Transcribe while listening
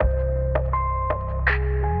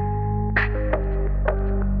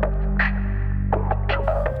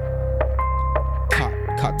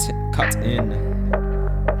caught in.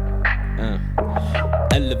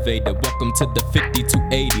 Elevator, welcome to the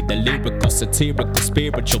 5280. The lyrical, satirical,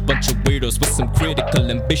 spiritual bunch of weirdos with some critical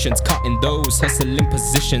ambitions, caught in those hustling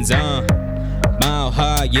positions. Mile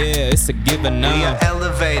high, yeah, it's a given now. We are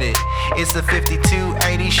elevated, it's the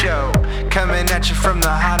 5280 show, coming at you from the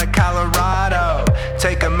heart of Colorado.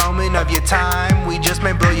 Take a moment of your time, we just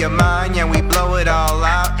may blow your mind, yeah, we blow it all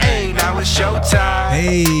out. Hey, now it's showtime.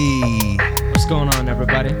 Hey. What's going on,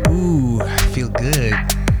 everybody? Ooh, feel good.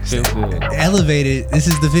 Feel good. Elevated. This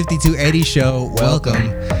is the 5280 show.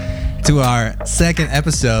 Welcome to our second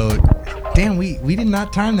episode. Damn, we did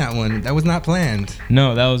not time that one. That was not planned.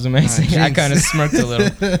 No, that was amazing. I kind of smirked a little.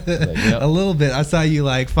 Like, yep. A little bit. I saw you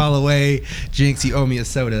like fall away. Jinx, you owe me a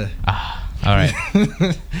soda. All right.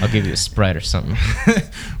 I'll give you a Sprite or something.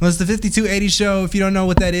 Well, it's the 5280 show. If you don't know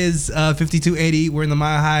what that is, 5280, we're in the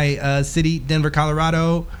Mile High City, Denver,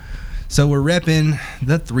 Colorado. So we're repping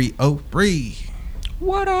the 303.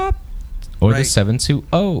 What up? Or Right. the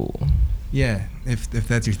 720. Yeah, if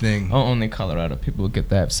that's your thing. Oh, only Colorado people would get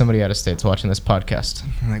that. If somebody out of state's watching this podcast.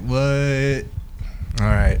 I'm like, what?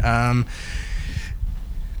 All right.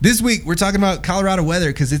 This week we're talking about Colorado weather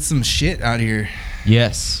because it's some shit out here.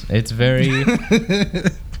 Yes, it's very...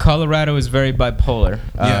 Colorado is very bipolar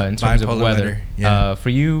in terms of bipolar weather. Yeah. For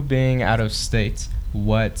you being out of state,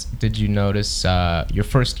 what did you notice your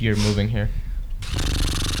first year moving here?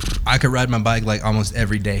 I could ride my bike like almost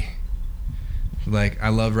every day. Like, I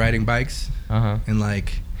love riding bikes. Uh-huh. And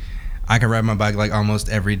like, I can ride my bike like almost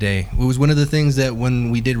every day. It was one of the things that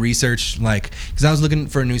when we did research, like, because I was looking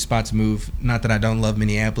for a new spot to move. Not that I don't love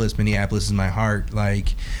Minneapolis. Minneapolis is my heart.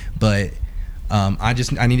 Like, but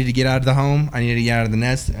I needed to get out of the home. I needed to get out of the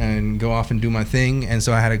nest and go off and do my thing. And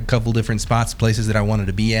so I had a couple different spots, places that I wanted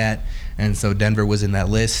to be at. And so Denver was in that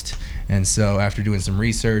list. And so after doing some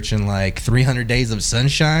research and like 300 days of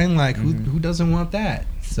sunshine, like who doesn't want that?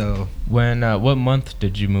 So When what month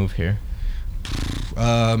did you move here?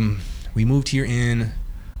 we moved here in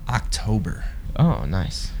October. Oh,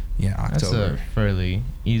 nice. Yeah, October. That's a fairly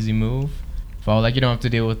easy move. Fall, like you don't have to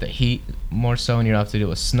deal with the heat more so, and you don't have to deal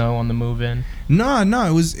with snow on the move in. No,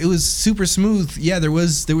 it was super smooth. Yeah, there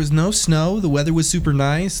was no snow. The weather was super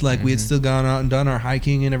nice. Like we had still gone out and done our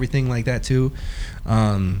hiking and everything like that too.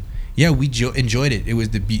 Yeah, we enjoyed it. It was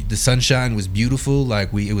the sunshine was beautiful.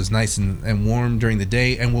 Like it was nice and warm during the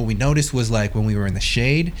day. And what we noticed was like when we were in the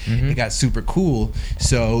shade, it got super cool.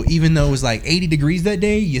 So even though it was like 80 degrees that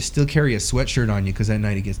day, you still carry a sweatshirt on you because at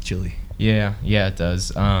night it gets chilly. Yeah, it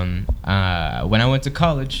does. When I went to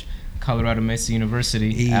college, Colorado Mesa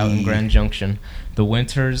University, out in Grand Junction, the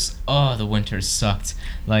winters sucked.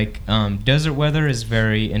 Like, desert weather is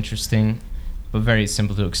very interesting, but very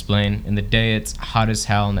simple to explain. In the day, it's hot as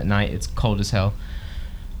hell, and at night, it's cold as hell.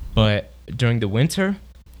 But during the winter,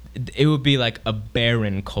 it would be like a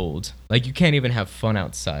barren cold. Like, you can't even have fun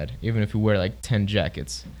outside, even if you wear like 10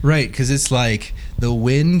 jackets. Right, because it's like the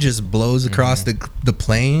wind just blows across the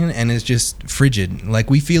plain and it's just frigid. Like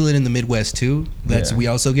we feel it in the Midwest too. We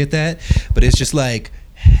also get that, but it's just like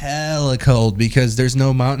hella cold because there's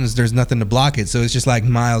no mountains, there's nothing to block it. So it's just like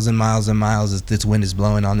miles and miles and miles this wind is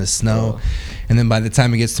blowing on this snow. And then by the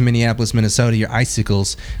time it gets to Minneapolis, Minnesota, you're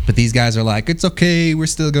icicles. But these guys are like, it's okay, we're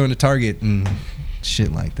still going to Target and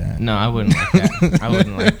shit like that. No, I wouldn't like that. I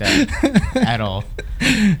wouldn't like that at all.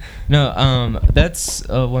 No, that's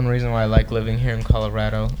one reason why I like living here in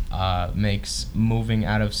Colorado. Makes moving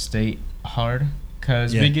out of state hard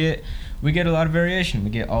because we get a lot of variation.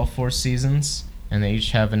 We get all 4 seasons, and they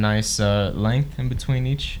each have a nice length in between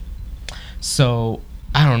each. So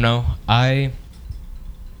I don't know.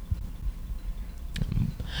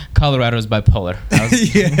 Colorado is bipolar.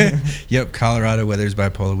 Yeah. Yep. Colorado weather's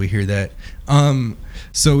bipolar. We hear that.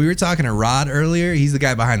 So we were talking to Rod earlier. He's the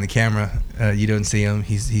guy behind the camera. You don't see him.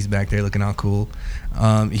 He's back there looking all cool.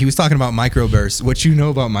 He was talking about microbursts. What you know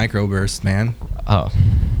about microbursts, man? Oh.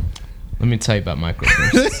 Let me tell you about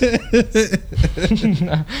microbursts.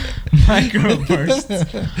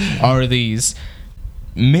 Microbursts are these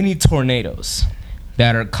mini tornadoes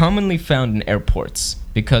that are commonly found in airports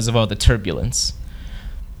because of all the turbulence.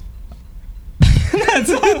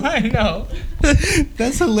 That's all I know.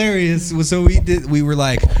 That's hilarious. So we were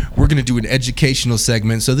like, we're gonna do an educational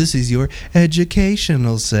segment. So this is your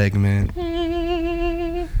educational segment.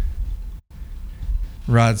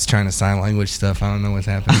 Rod's trying to sign language stuff. I don't know what's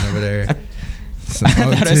happening over there. So, I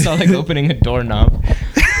thought I saw like opening a doorknob.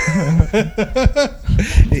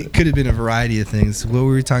 It could have been a variety of things. What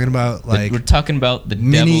were we talking about? Like we're talking about the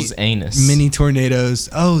devil's anus. Mini tornadoes.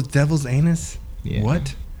 Oh, devil's anus? Yeah.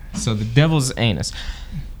 What? So the devil's anus.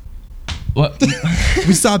 What?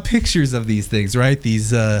 We saw pictures of these things, right?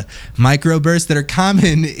 These microbursts that are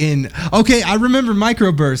common in. Okay, I remember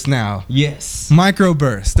microbursts now. Yes.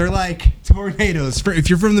 Microbursts. They're like tornadoes. If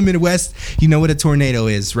you're from the Midwest, you know what a tornado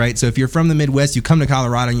is, right? So if you're from the Midwest, you come to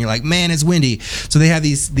Colorado and you're like, man, it's windy. So they have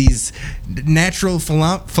these natural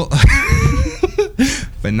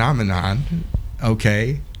phenomenon,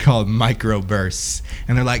 okay, called microbursts,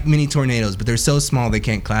 and they're like mini tornadoes, but they're so small they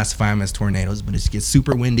can't classify them as tornadoes. But it gets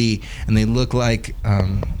super windy, and they look like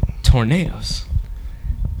tornadoes.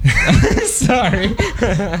 Sorry.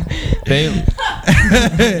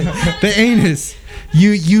 The anus.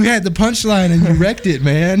 You had the punchline and you wrecked it,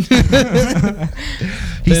 man.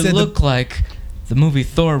 They look like the movie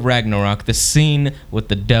Thor Ragnarok, the scene with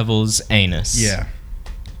the devil's anus. Yeah.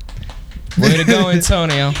 Way to go,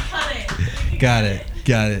 Antonio. Got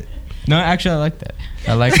it. No, actually, I like that.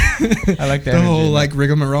 I like that. The whole like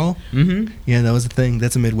rigmarole. Mm-hmm. Yeah, that was a thing.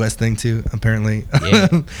 That's a Midwest thing too, apparently.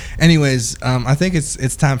 Yeah. Anyways, I think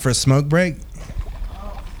it's time for a smoke break.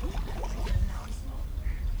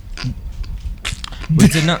 We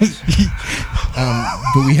did not.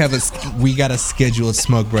 But we got a scheduled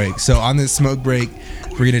smoke break. So on this smoke break,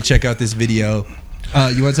 we're gonna check out this video.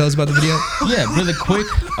 You want to tell us about the video? Yeah, really quick.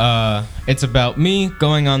 It's about me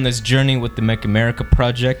going on this journey with the Make America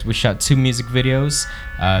Project. We shot 2 music videos.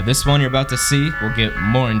 This one you're about to see, we'll get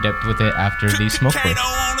more in depth with it after the smoke break.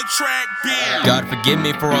 God forgive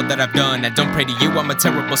me for all that I've done. I don't pray to you, I'm a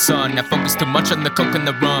terrible son. I focus too much on the coke and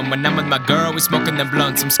the rum. When I'm with my girl, we smoking them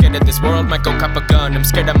blunts. I'm scared of this world, might go cop a gun. I'm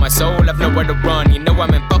scared of my soul, I've nowhere to run. You know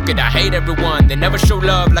I'm in bucket, I hate everyone. They never show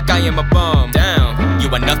love like I am a bum. Damn, you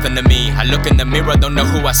are nothing to me. I look in the mirror, don't know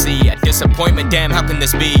who I see. A disappointment, damn, how can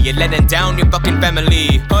this be? You're letting down your fucking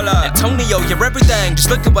family. Hold up, Antonio, you're everything.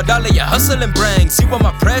 Just look at what all of your hustling brings. See what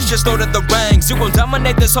my precious load of the ranks. You gon'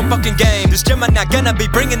 dominate this whole fucking game. This gym I'm not gonna be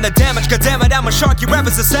bringing the damage. Cause damn it, I'm a shark, you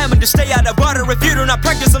rappers a salmon. Just stay out of water if you do not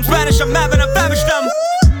practice some Spanish. I'm having a famished them.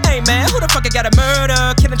 Hey man, who the fuck I gotta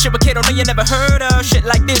murder? Killing shit with kid, don't know you never heard of shit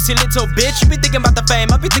like this, you little bitch. You be thinking about the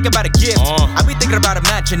fame, I be thinking about a gift. I be thinking about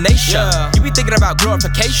imagination. You be thinking about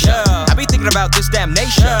glorification. I be thinking about this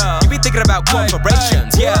damnation. You be thinking about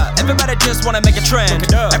corporations. Yeah, everybody just wanna make a trend.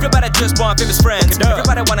 Everybody just want famous friends.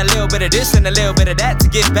 Everybody want a little bit of this and a little bit of that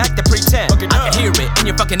to get back to pretend. I can hear it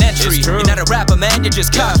in your fucking entry. You're not a rapper, man, you're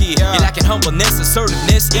just cocky. You're lacking humbleness,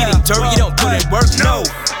 assertiveness, eating dirt, you don't put in work, no.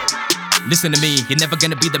 Listen to me, you're never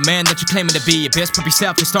gonna be the man that you're claiming to be. You best prep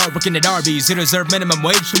yourself to start working at Arby's. You deserve minimum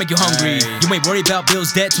wage to make you hungry. You ain't worried about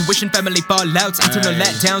bills, debt, tuition, family fallouts, internal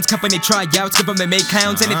letdowns, company tryouts, government make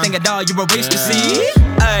counts, anything at all, you're a waste to see.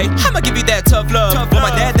 Ay, I'ma give you that tough love. What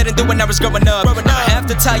my dad didn't do when I was growing up. I have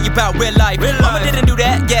to tell you about real life. Mama didn't do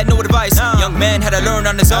that, yeah, no advice. Young man had to learn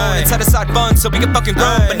on his own and set aside funds so we can fucking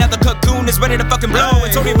grow. But now the cocoon is ready to fucking blow.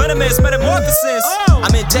 It's only venomous metamorphosis.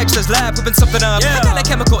 I'm in Dexter's lab, whipping something up. I got a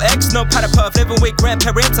chemical X, no powder puff, living with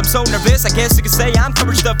grandparents. I'm so nervous, I guess you could say I'm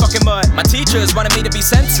covered the fucking mud. My teachers wanted me to be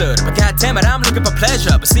censored, but goddamn it, I'm looking for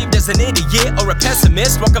pleasure. Perceived as an idiot or a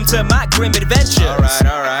pessimist, welcome to my grim adventure.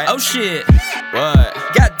 Alright. Oh shit. What?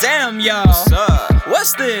 Goddamn, y'all. What's up?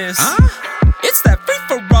 What's this? It's that free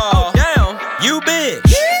for all. Oh, damn. You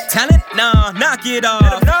bitch. Talent? Nah, knock it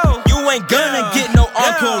off. You ain't gonna get no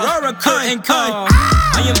encore or a curtain call.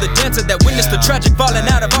 I am the dancer that witnessed the tragic falling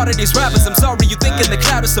out of all of these rappers. I'm sorry you think in the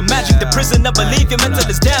cloud is some magic. The prison of belief, your mental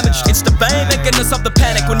is damaged. It's the fame making us of the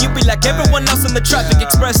panic. When you be like everyone else in the traffic.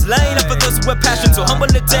 Express lane up for those with passion. So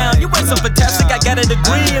humble it down, you ain't so fantastic. I got a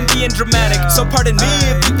degree in being dramatic. So pardon me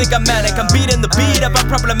if you think I'm manic. I'm beating the beat up, I'm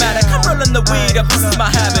problematic. I'm rolling the weed up, this is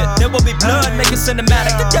my habit. There will be blood, make it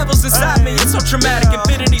cinematic. The devil's inside me, it's so traumatic.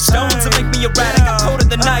 Infinity stones that make me erratic. I'm colder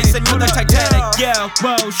than ice and you're like Titanic. Yeah,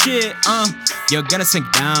 whoa, shit, you're gonna sink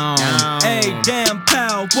down. Hey, damn,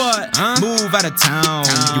 pal, what? Move out of town.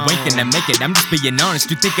 You ain't gonna make it, I'm just being honest.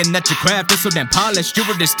 You thinking that your craft is so damn polished. You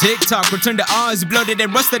were this TikTok, return to ours. Bloated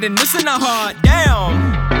and rusted and missing a heart.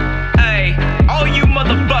 Damn. Hey, all you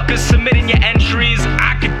motherfuckers submitting your entries,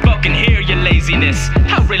 I can fucking hear your laziness.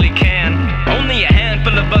 I really can. Only a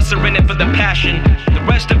handful of us are in it for the passion. The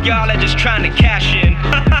rest of y'all are just trying to cash in.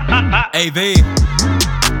 AV.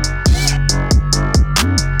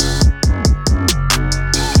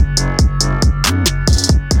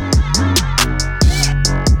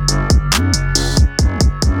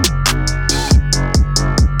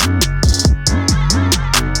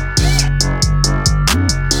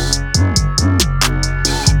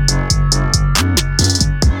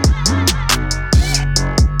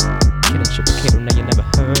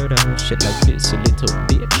 Shit like this, you little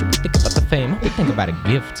bitch. You be thinking about the fame, I be thinking about a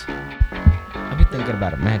gift. I be thinking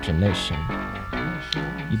about imagination.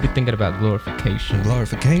 You be thinking about glorification.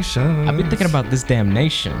 Glorification. I be thinking about this damn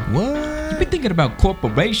nation. What? You be thinking about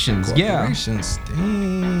corporations. Corporations.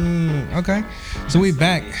 Dang. Okay. So we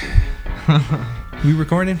back. We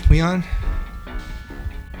recording? We on?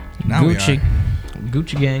 Now Gucci. we are.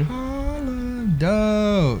 Gucci gang. Holla,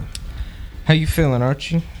 dope. How you feeling,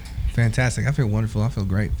 Archie? Fantastic. I feel wonderful. I feel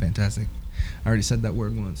great. Fantastic. I already said that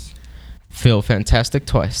word once. Feel fantastic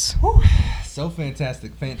twice. Whew. So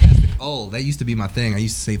fantastic. Fantastic. Oh, that used to be my thing. I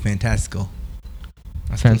used to say fantastical.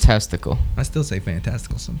 Fantastical. I still say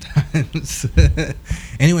fantastical sometimes.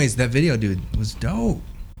 Anyways, that video, dude, was dope.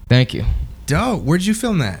 Thank you. Dope. Where'd you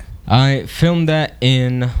film that? I filmed that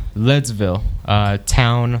in Leadsville,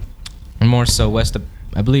 town, more so west of,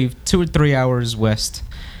 I believe, 2 or 3 hours west.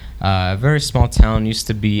 A very small town, used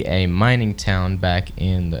to be a mining town back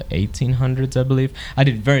in the 1800s, I believe. I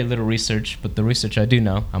did very little research, but the research I do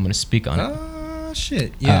know, I'm going to speak on it. Oh,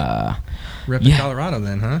 shit. Yeah. Rep yeah. Colorado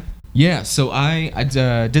then, huh? Yeah, so I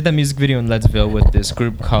did that music video in Leadsville with this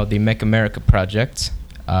group called the Make America Project.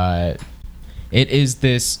 It is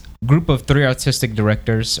this group of 3 artistic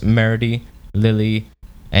directors, Meredy, Lily,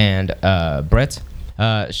 and Brett,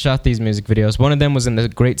 shot these music videos. One of them was in the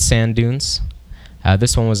Great Sand Dunes.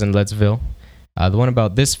 This one was in Leadsville. The one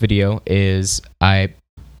about this video is I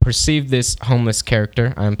perceived this homeless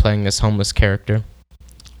character. I'm playing this homeless character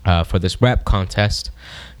for this rap contest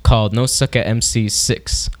called No Sucka MC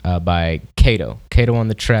 6 by Kato. Kato on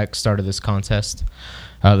the track started this contest.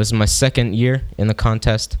 This is my second year in the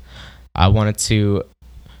contest. I wanted to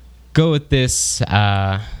go with this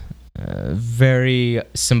very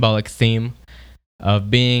symbolic theme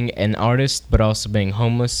of being an artist but also being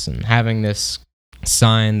homeless and having this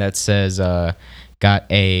sign that says got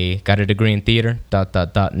a degree in theater ...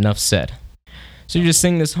 enough said. So you just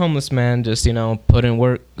seeing this homeless man just, you know, put in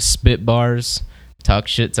work, spit bars, talk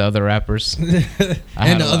shit to other rappers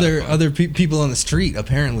and other people on the street,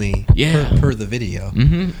 apparently. Yeah, per the video.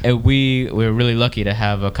 And we were really lucky to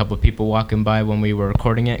have a couple of people walking by when we were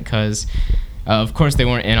recording it, because of course they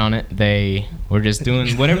weren't in on it. They were just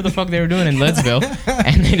doing whatever the fuck they were doing in Leadsville,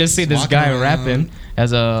 and they just see this guy rapping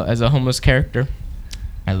as a homeless character.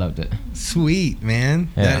 I loved it. Sweet, man.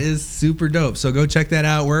 Yeah. That is super dope. So go check that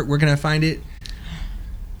out. Where can I find it?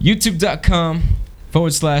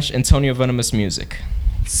 YouTube.com/Antonio Venomous Music.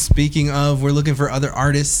 Speaking of, we're looking for other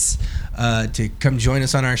artists to come join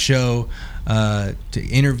us on our show, to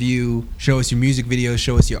interview, show us your music videos,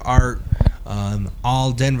 show us your art.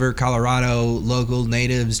 All Denver, Colorado, local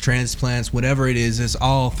natives, transplants, whatever it is, it's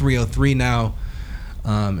all 303 now.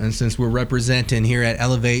 And since we're representing here at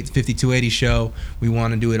Elevate 5280 show, we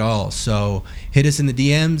want to do it all. So hit us in the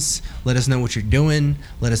DMs, let us know what you're doing,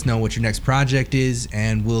 let us know what your next project is,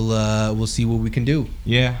 and we'll see what we can do.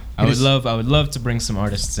 Yeah, I would love to bring some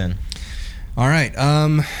artists in. All right,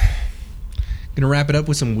 gonna wrap it up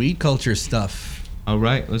with some weed culture stuff. All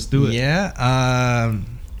right, let's do it. Yeah,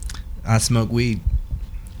 I smoke weed.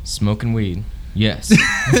 Smoking weed. Yes.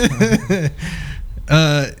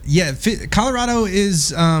 Yeah, Colorado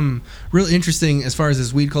is real interesting as far as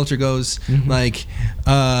this weed culture goes. Like,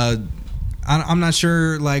 I'm not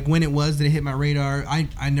sure like when it was that it hit my radar.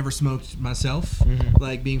 I never smoked myself.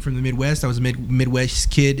 Like, being from the Midwest, I was a Midwest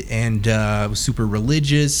kid, and I was super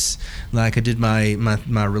religious. Like, I did my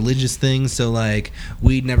religious things. So like,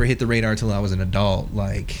 weed never hit the radar till I was an adult.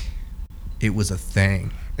 Like, it was a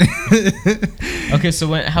thing. Okay,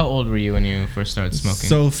 so how old were you when you first started smoking?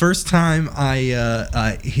 So first time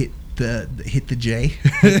I hit the J.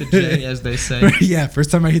 Hit the J, as they say. Yeah, first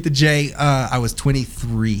time I hit the J, I was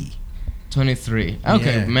 23. 23.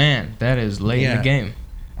 Okay, Yeah. Man, that is late in the game.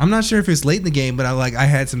 I'm not sure if it's late in the game, but I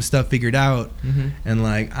had some stuff figured out, and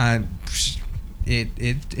like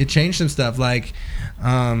it changed some stuff. Like,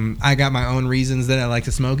 I got my own reasons that I like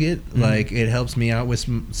to smoke it. Like, it helps me out with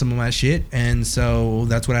some of my shit, and so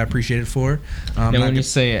that's what I appreciate it for. Now, when you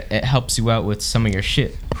say it helps you out with some of your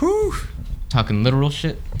shit, whew, talking literal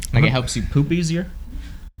shit, like it helps you poop easier.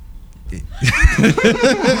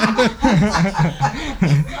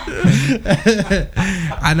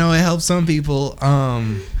 I know it helps some people.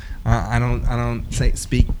 I don't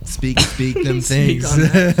speak them things.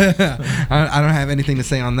 I don't have anything to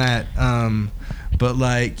say on that. But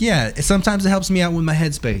like, yeah, sometimes it helps me out with my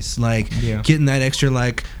headspace. Like, getting that extra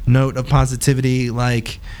like note of positivity.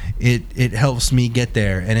 Like, it helps me get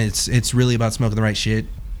there, and it's really about smoking the right shit.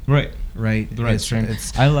 Right. The right strain.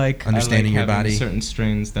 It's I like understanding your body. Certain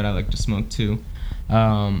strains that I like to smoke too.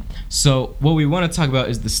 So what we want to talk about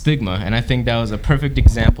is the stigma, and I think that was a perfect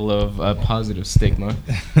example of a positive stigma.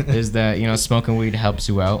 Is that, you know, smoking weed helps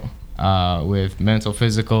you out with mental,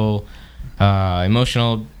 physical,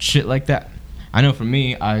 emotional shit like that. I know for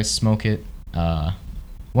me, I smoke it.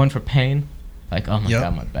 One for pain, like oh my Yep.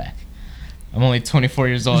 god, my back. I'm only 24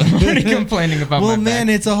 years old. I'm already complaining about my Well, back. man,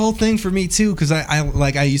 it's a whole thing for me too, because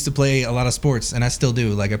I used to play a lot of sports, and I still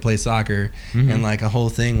do. Like I play soccer, and like a whole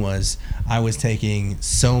thing was I was taking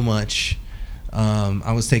so much.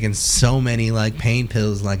 I was taking so many like pain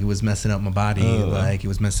pills, like it was messing up my body, like it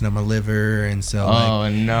was messing up my liver, and so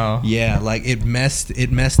like, no. yeah, like it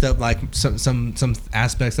messed up like some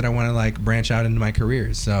aspects that I want to like branch out into my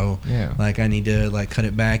career. So Yeah. like I need to like cut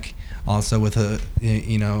it back. Also with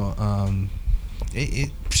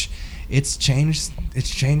it's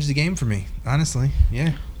changed the game for me, honestly.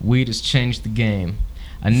 Yeah. Weed has changed the game.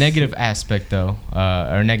 A negative aspect, though,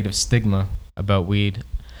 or a negative stigma about weed,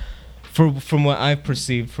 from what I've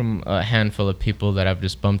perceived from a handful of people that I've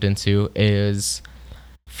just bumped into, is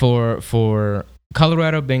for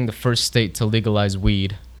Colorado being the first state to legalize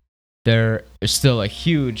weed, there is still a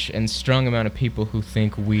huge and strong amount of people who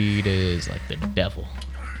think weed is like the devil.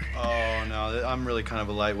 Oh no, I'm really kind of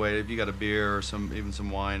a lightweight. If you got a beer or even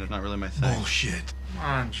some wine, it's not really my thing. Bullshit. Come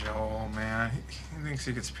on, Joel, man. He thinks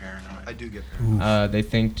he gets paranoid. I do get paranoid. They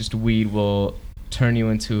think just weed will turn you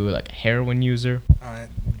into like a heroin user,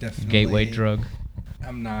 Definitely. gateway drug.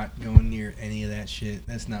 I'm not going near any of that shit.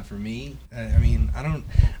 That's not for me. I mean, I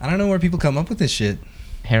don't know where people come up with this shit.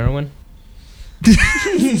 Heroin?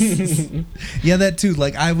 Yeah, that too.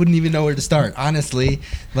 Like, I wouldn't even know where to start. Honestly,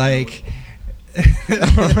 like,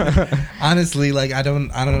 like I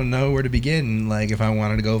don't know where to begin. Like, if I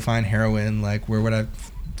wanted to go find heroin, like, where would I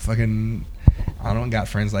fucking? I don't got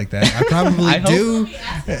friends like that. I probably do.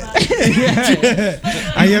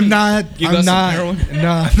 I am not. I'm not. No,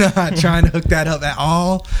 I'm not trying to hook that up at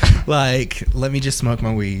all. Like, let me just smoke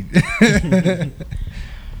my weed.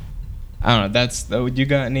 I don't know. You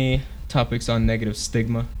got any topics on negative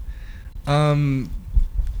stigma? Yeah,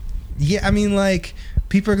 I mean, like,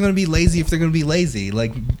 people are gonna be lazy if they're gonna be lazy.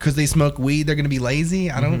 Like, because they smoke weed, they're gonna be lazy.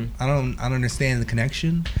 I don't understand the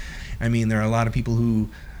connection. I mean, there are a lot of people who.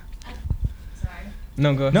 Sorry.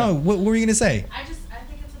 No, go ahead. No, what were you gonna say? I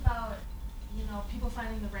think it's about, people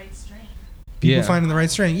finding the right strain. People finding the right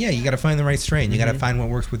strain. Yeah, you got to find the right strain. You got to find what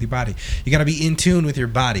works with your body. You got to be in tune with your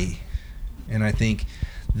body. And I think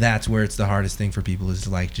that's where it's the hardest thing for people is to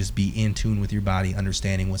like just be in tune with your body,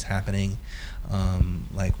 understanding what's happening,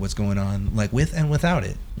 like what's going on, like with and without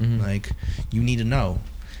it. Like you need to know.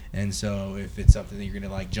 And so if it's something that you're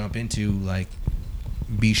gonna like jump into, like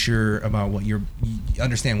be sure about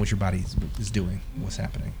understand what your body is doing, what's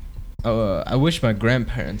happening. I wish my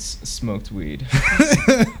grandparents smoked weed.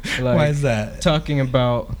 Like, why is that? Talking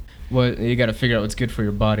about what you got to figure out what's good for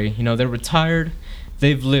your body. They're retired.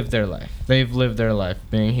 They've lived their life. They've lived their life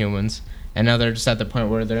being humans, and now they're just at the point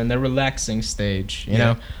where they're in their relaxing stage. You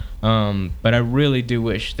know, but I really do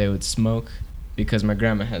wish they would smoke because my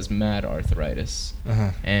grandma has mad arthritis,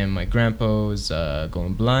 and my grandpa's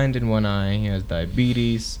going blind in one eye. He has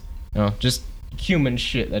diabetes. Just human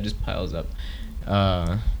shit that just piles up.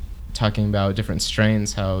 Talking about different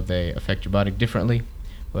strains, how they affect your body differently,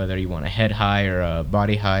 whether you want a head high or a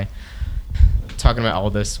body high. Talking about all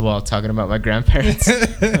this while talking about my grandparents.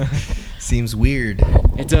 Seems weird.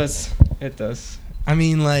 It does. I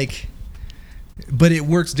mean, like, but it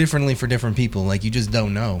works differently for different people. Like, you just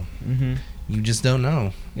don't know. You just don't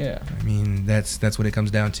know. Yeah. I mean, that's what it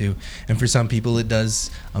comes down to. And for some people, it does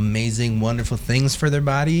amazing, wonderful things for their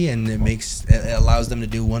body, and it allows them to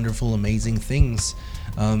do wonderful, amazing things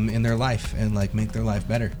in their life and like make their life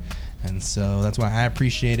better. And so that's why I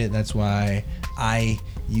appreciate it. That's why I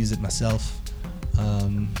use it myself.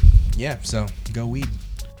 Yeah. So go weed.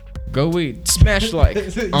 Go weed. Smash like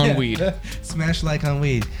on Yeah. weed. Smash like on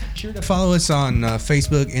weed. Sure to follow us on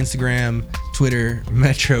Facebook, Instagram, Twitter,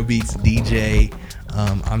 Metro Beats DJ.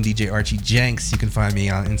 I'm DJ Archie Jenks. You can find me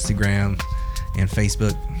on Instagram and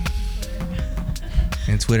Facebook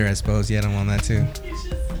and Twitter, I suppose. Yeah, I'm on that too.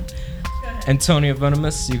 Antonio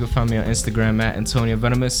Venomous. You can find me on Instagram at Antonio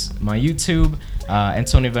Venomous. My YouTube,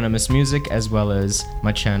 Antonio Venomous Music, as well as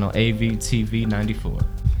my channel AVTV94.